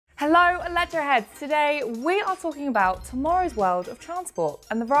Hello Electroheads! Today we are talking about tomorrow's world of transport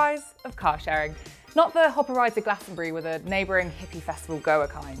and the rise of car sharing. Not the hopper ride to Glastonbury with a neighbouring hippie festival goer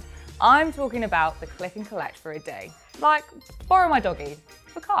kind. I'm talking about the click and collect for a day. Like, borrow my doggy,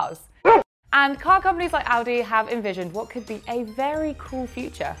 for cars. And car companies like Audi have envisioned what could be a very cool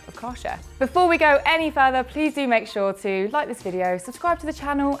future of car share. Before we go any further, please do make sure to like this video, subscribe to the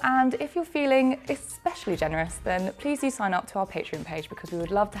channel, and if you're feeling especially generous, then please do sign up to our Patreon page because we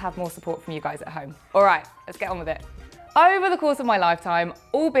would love to have more support from you guys at home. All right, let's get on with it. Over the course of my lifetime,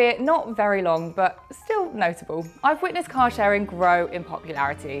 albeit not very long, but still notable, I've witnessed car sharing grow in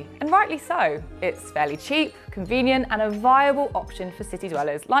popularity, and rightly so. It's fairly cheap, convenient, and a viable option for city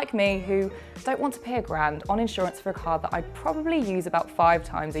dwellers like me who don't want to pay $1,000 on insurance for a car that I'd probably use about 5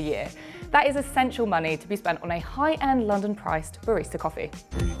 times a year. That is essential money to be spent on a high-end London-priced barista coffee.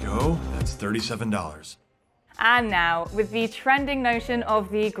 There you go, that's $37. And now, with the trending notion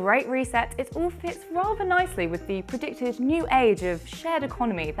of the Great Reset, it all fits rather nicely with the predicted new age of shared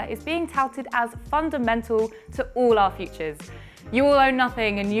economy that is being touted as fundamental to all our futures. You will own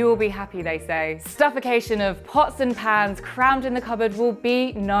nothing and you will be happy, they say. Stuffication of pots and pans crammed in the cupboard will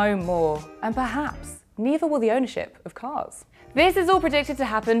be no more. And perhaps neither will the ownership of cars. This is all predicted to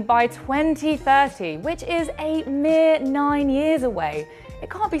happen by 2030, which is a mere 9 years away. It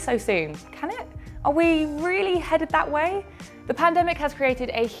can't be so soon, can it? Are we really headed that way? The pandemic has created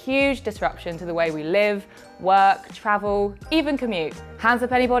a huge disruption to the way we live, work, travel, even commute. Hands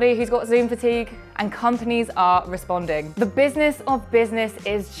up anybody who's got Zoom fatigue, and companies are responding. The business of business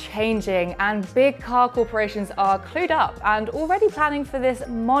is changing and big car corporations are clued up and already planning for this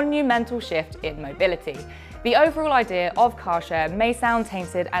monumental shift in mobility. The overall idea of car share may sound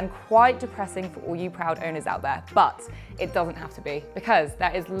tainted and quite depressing for all you proud owners out there, but it doesn't have to be, because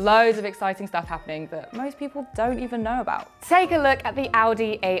there is loads of exciting stuff happening that most people don't even know about. Take a look at the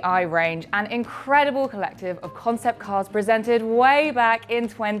Audi AI range, an incredible collective of concept cars presented way back in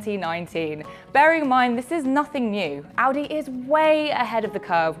 2019. Bearing in mind this is nothing new, Audi is way ahead of the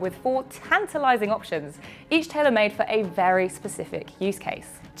curve with 4 tantalizing options, each tailor-made for a very specific use case.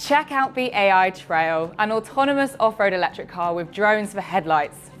 Check out the AI Trail, an autonomous off-road electric car with drones for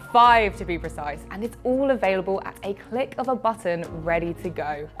headlights, 5 to be precise, and it's all available at a click of a button, ready to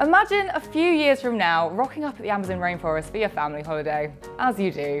go. Imagine a few years from now rocking up at the Amazon rainforest for your family holiday, as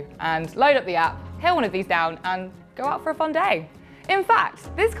you do, and load up the app, hail one of these down, and go out for a fun day. In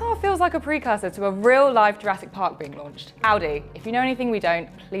fact, this car feels like a precursor to a real-life Jurassic Park being launched. Audi, if you know anything we don't,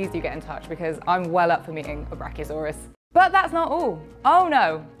 please do get in touch because I'm well up for meeting a Brachiosaurus. But that's not all. Oh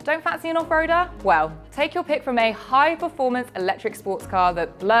no, don't fancy an off-roader? Well, take your pick from a high-performance electric sports car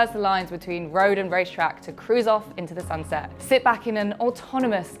that blurs the lines between road and racetrack to cruise off into the sunset. Sit back in an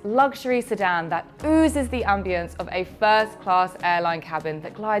autonomous luxury sedan that oozes the ambience of a first-class airline cabin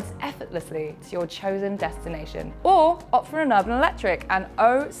that glides effortlessly to your chosen destination. Or opt for an urban electric, an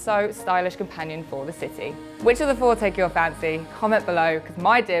oh-so-stylish companion for the city. Which of the 4 take your fancy? Comment below, because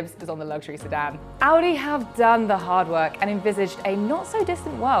my dibs is on the luxury sedan. Audi have done the hard work and envisaged a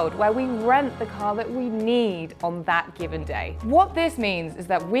not-so-distant world where we rent the car that we need on that given day. What this means is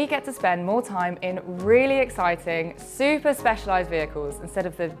that we get to spend more time in really exciting, super specialised vehicles instead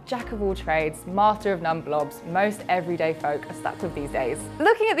of the jack-of-all-trades, master-of-none blobs most everyday folk are stuck with these days.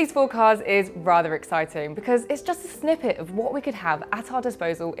 Looking at these 4 cars is rather exciting because it's just a snippet of what we could have at our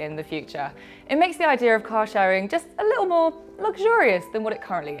disposal in the future. It makes the idea of car sharing just a little more luxurious than what it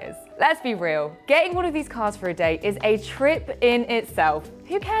currently is. Let's be real, getting one of these cars for a day is a trip in itself.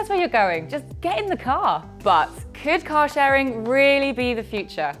 Who cares where you're going? Just get in the car. But could car sharing really be the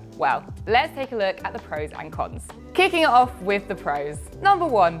future? Well, let's take a look at the pros and cons. Kicking it off with the pros. Number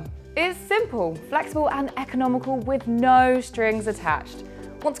 1, it's simple, flexible and economical with no strings attached.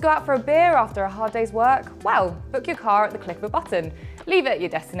 Want to go out for a beer after a hard day's work? Well, book your car at the click of a button. Leave it at your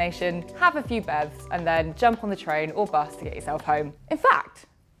destination, have a few bevs, and then jump on the train or bus to get yourself home. In fact,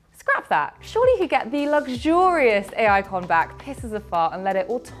 scrap that. Surely you could get the luxurious AI con back, piss as a fart, and let it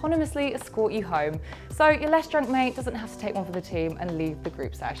autonomously escort you home, so your less drunk mate doesn't have to take one for the team and leave the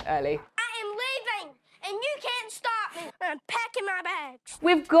group sesh early. I am leaving, and you can't stop me. I'm packing my bags.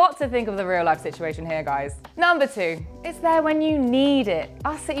 We've got to think of the real life situation here, guys. Number 2, it's there when you need it.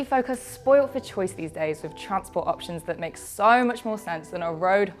 Us city folk are spoilt for choice these days with transport options that make so much more sense than a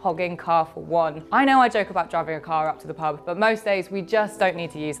road-hogging car for one. I know I joke about driving a car up to the pub, but most days we just don't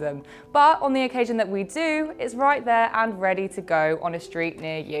need to use them. But on the occasion that we do, it's right there and ready to go on a street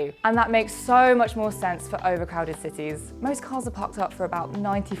near you. And that makes so much more sense for overcrowded cities. Most cars are parked up for about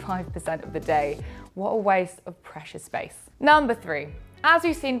 95% of the day. What a waste of precious space. Number 3. As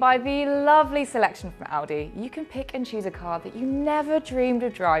we've seen by the lovely selection from Audi, you can pick and choose a car that you never dreamed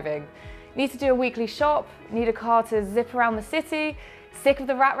of driving. Need to do a weekly shop, need a car to zip around the city, sick of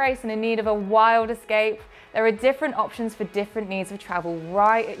the rat race and in need of a wild escape. There are different options for different needs of travel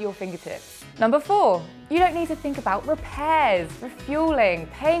right at your fingertips. Number 4, you don't need to think about repairs, refueling,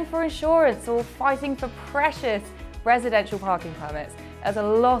 paying for insurance or fighting for precious residential parking permits. There's a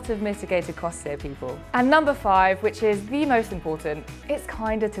lot of mitigated costs here, people. And number 5, which is the most important, it's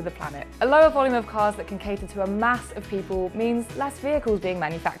kinder to the planet. A lower volume of cars that can cater to a mass of people means less vehicles being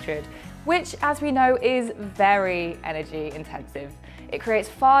manufactured, which, as we know, is very energy intensive. It creates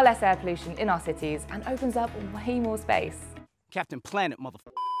far less air pollution in our cities and opens up way more space. Captain Planet,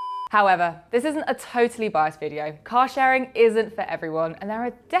 motherfucker. However, this isn't a totally biased video. Car sharing isn't for everyone, and there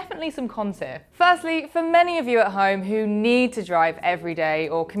are definitely some cons here. Firstly, for many of you at home who need to drive every day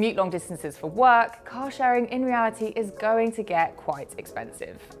or commute long distances for work, car sharing in reality is going to get quite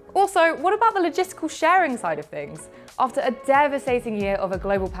expensive. Also, what about the logistical sharing side of things? After a devastating year of a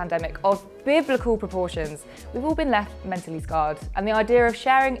global pandemic of biblical proportions, we've all been left mentally scarred, and the idea of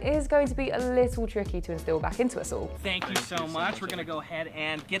sharing is going to be a little tricky to instill back into us all. Thank you so much. We're gonna go ahead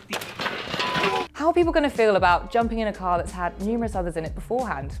and get the... How are people going to feel about jumping in a car that's had numerous others in it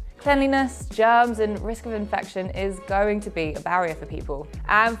beforehand? Cleanliness, germs, and risk of infection is going to be a barrier for people.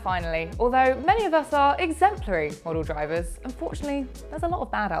 And finally, although many of us are exemplary model drivers, unfortunately, there's a lot of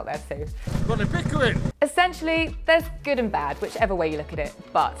bad out there too. Essentially, there's good and bad, whichever way you look at it,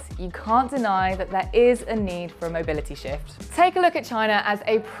 but you can't deny that there is a need for a mobility shift. Take a look at China as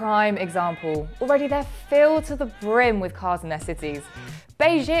a prime example. Already they're filled to the brim with cars in their cities.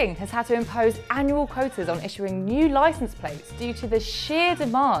 Beijing has had to impose annual quotas on issuing new license plates due to the sheer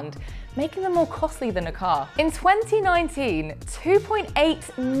demand, making them more costly than a car. In 2019,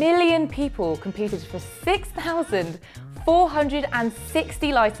 2.8 million people competed for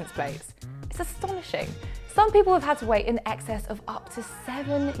 6,460 license plates. It's astonishing. Some people have had to wait in excess of up to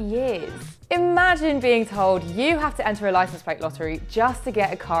 7 years. Imagine being told you have to enter a license plate lottery just to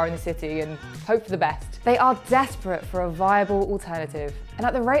get a car in the city and hope for the best. They are desperate for a viable alternative. And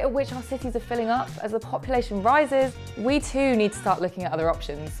at the rate at which our cities are filling up as the population rises, we too need to start looking at other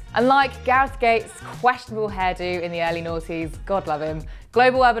options. Unlike Gareth Gates' questionable hairdo in the early noughties, God love him,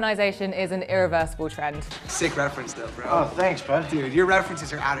 global urbanization is an irreversible trend. Sick reference though, bro. Oh, thanks, bud. Dude, your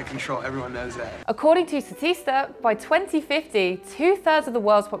references are out of control. Everyone knows that. According to Statista, by 2050, 2/3 of the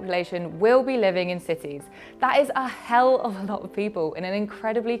world's population will be living in cities. That is a hell of a lot of people in an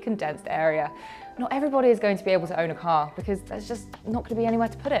incredibly condensed area. Not everybody is going to be able to own a car because there's just not going to be anywhere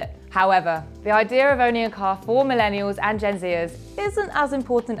to put it. However, the idea of owning a car for millennials and Gen Zers isn't as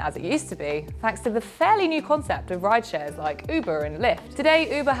important as it used to be, thanks to the fairly new concept of ride shares like Uber and Lyft. Today,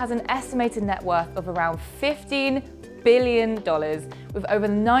 Uber has an estimated net worth of around $15 billion with over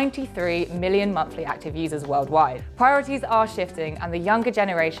 93 million monthly active users worldwide. Priorities are shifting and the younger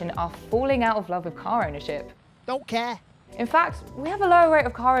generation are falling out of love with car ownership. Don't care. In fact, we have a lower rate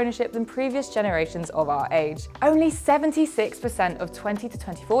of car ownership than previous generations of our age. Only 76% of 20 to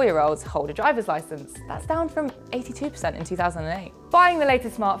 24-year-olds hold a driver's license. That's down from 82% in 2008. Buying the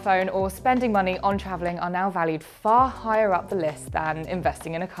latest smartphone or spending money on traveling are now valued far higher up the list than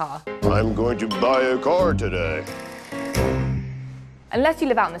investing in a car. I'm going to buy a car today. Unless you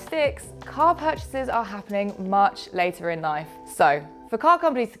live out in the sticks, car purchases are happening much later in life. So, for car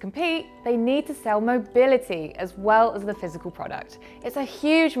companies to compete, they need to sell mobility as well as the physical product. It's a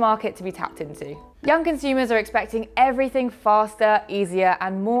huge market to be tapped into. Young consumers are expecting everything faster, easier,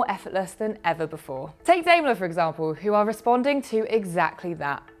 and more effortless than ever before. Take Daimler, for example, who are responding to exactly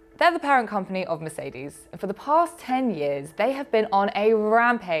that. They're the parent company of Mercedes, and for the past 10 years, they have been on a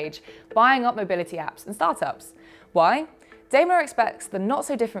rampage buying up mobility apps and startups. Why? Daimler expects the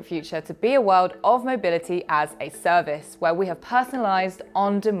not-so-different future to be a world of mobility as a service, where we have personalised,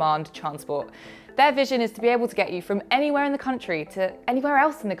 on-demand transport. Their vision is to be able to get you from anywhere in the country to anywhere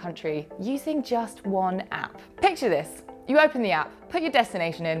else in the country using just one app. Picture this. You open the app, put your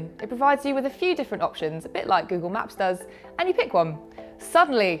destination in, it provides you with a few different options, a bit like Google Maps does, and you pick one.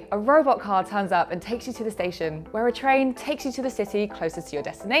 Suddenly, a robot car turns up and takes you to the station, where a train takes you to the city closest to your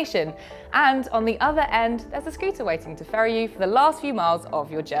destination. And on the other end, there's a scooter waiting to ferry you for the last few miles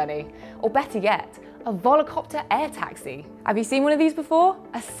of your journey. Or better yet, a volocopter air taxi. Have you seen one of these before?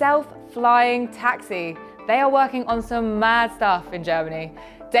 A self-flying taxi. They are working on some mad stuff in Germany.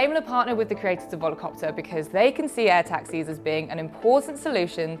 Daimler partnered with the creators of Volocopter because they can see air taxis as being an important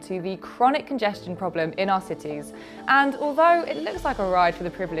solution to the chronic congestion problem in our cities. And although it looks like a ride for the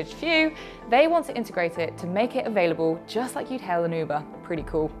privileged few, they want to integrate it to make it available just like you'd hail an Uber. Pretty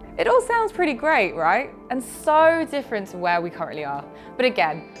cool. It all sounds pretty great, right? And so different to where we currently are. But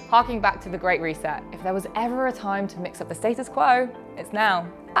again, harking back to the Great Reset, if there was ever a time to mix up the status quo, it's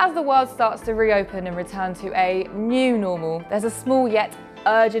now. As the world starts to reopen and return to a new normal, there's a small yet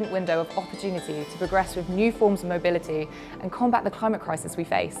urgent window of opportunity to progress with new forms of mobility and combat the climate crisis we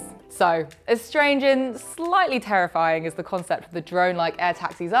face. So, as strange and slightly terrifying as the concept of the drone-like air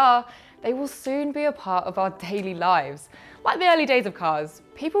taxis are, they will soon be a part of our daily lives. Like the early days of cars,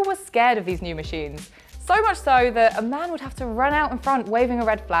 people were scared of these new machines. So much so that a man would have to run out in front waving a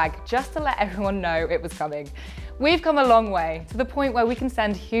red flag just to let everyone know it was coming. We've come a long way, to the point where we can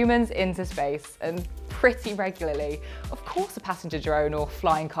send humans into space, and pretty regularly. Of course a passenger drone or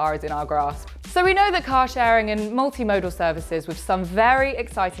flying car is in our grasp. So we know that car sharing and multimodal services with some very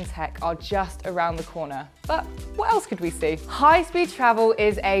exciting tech are just around the corner. But what else could we see? High-speed travel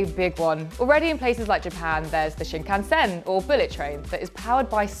is a big one. Already in places like Japan, there's the Shinkansen, or bullet train, that is powered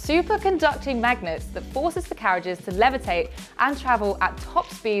by superconducting magnets that forces the carriages to levitate and travel at top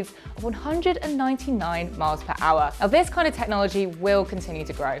speeds of 199 miles per hour. Now this kind of technology will continue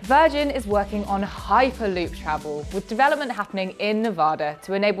to grow. Virgin is working on Hyperloop travel, with development happening in Nevada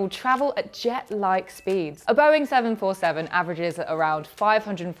to enable travel at jet-like speeds. A Boeing 747 averages at around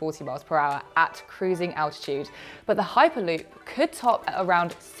 540 miles per hour at cruising altitude, but the Hyperloop could top at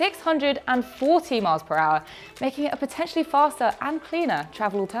around 640 miles per hour, making it a potentially faster and cleaner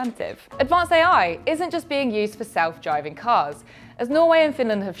travel alternative. Advanced AI isn't just being used for self-driving cars. As Norway and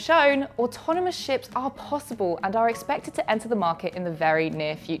Finland have shown, autonomous ships are possible and are expected to enter the market in the very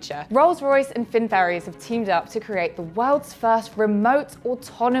near future. Rolls-Royce and Finferries have teamed up to create the world's first remote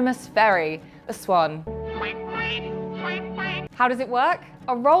autonomous ferry, the Swan. How does it work?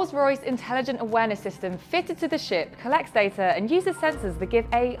 A Rolls-Royce intelligent awareness system fitted to the ship collects data and uses sensors that give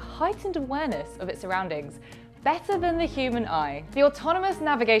a heightened awareness of its surroundings, better than the human eye. The autonomous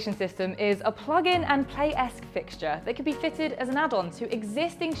navigation system is a plug-in and play-esque fixture that can be fitted as an add-on to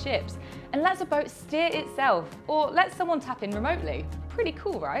existing ships and lets a boat steer itself or lets someone tap in remotely. Pretty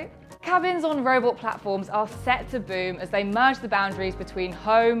cool, right? Cabins on robot platforms are set to boom as they merge the boundaries between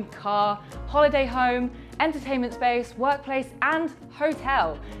home, car, holiday home, entertainment space, workplace, and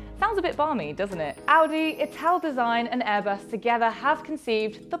hotel. Sounds a bit balmy, doesn't it? Audi, Ital Design and Airbus together have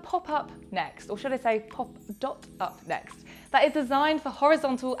conceived the Pop-Up Next, or should I say Pop.Up Next, that is designed for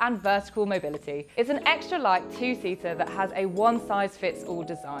horizontal and vertical mobility. It's an extra light two-seater that has a one-size-fits-all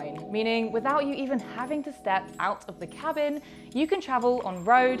design, meaning without you even having to step out of the cabin, you can travel on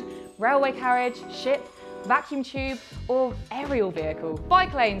road, railway carriage, ship, vacuum tube, or aerial vehicle.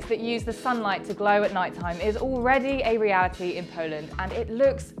 Bike lanes that use the sunlight to glow at nighttime is already a reality in Poland, and it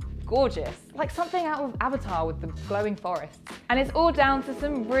looks gorgeous, like something out of Avatar with the glowing forests. And it's all down to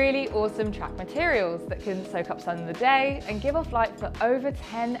some really awesome track materials that can soak up sun in the day and give off light for over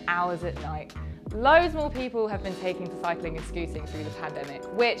 10 hours at night. Loads more people have been taking to cycling and scooting through the pandemic,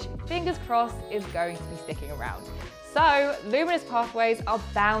 which, fingers crossed, is going to be sticking around. So, luminous pathways are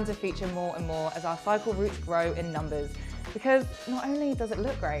bound to feature more and more as our cycle routes grow in numbers, because not only does it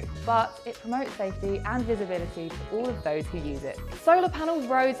look great, but it promotes safety and visibility to all of those who use it. Solar panel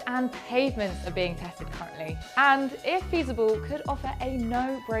roads and pavements are being tested currently, and if feasible, could offer a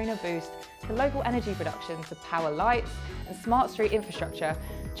no-brainer boost to local energy production to power lights and smart street infrastructure,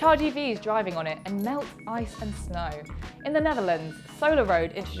 charge EVs driving on it, and melt ice and snow. In the Netherlands, Solar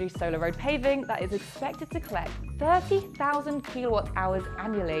Road introduced solar road paving that is expected to collect 30,000 kilowatt hours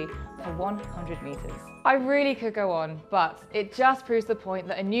annually per 100 meters. I really could go on, but it just proves the point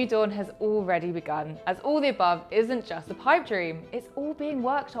that a new dawn has already begun, as all the above isn't just a pipe dream, it's all being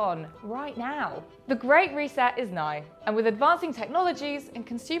worked on right now. The Great Reset is nigh, and with advancing technologies and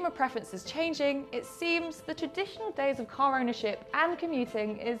consumer preferences changing, it seems the traditional days of car ownership and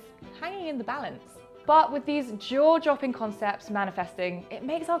commuting is hanging in the balance. But with these jaw-dropping concepts manifesting, it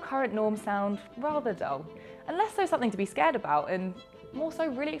makes our current norm sound rather dull, and less so something to be scared about and more so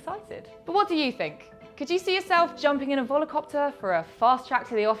really excited. But what do you think? Could you see yourself jumping in a volocopter for a fast track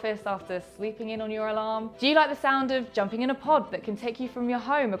to the office after sleeping in on your alarm? Do you like the sound of jumping in a pod that can take you from your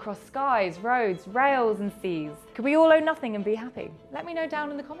home across skies, roads, rails and seas? Could we all own nothing and be happy? Let me know down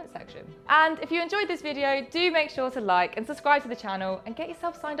in the comment section. And if you enjoyed this video, do make sure to like and subscribe to the channel and get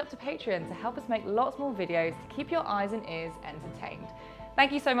yourself signed up to Patreon to help us make lots more videos to keep your eyes and ears entertained.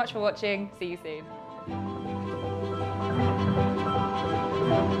 Thank you so much for watching. See you soon.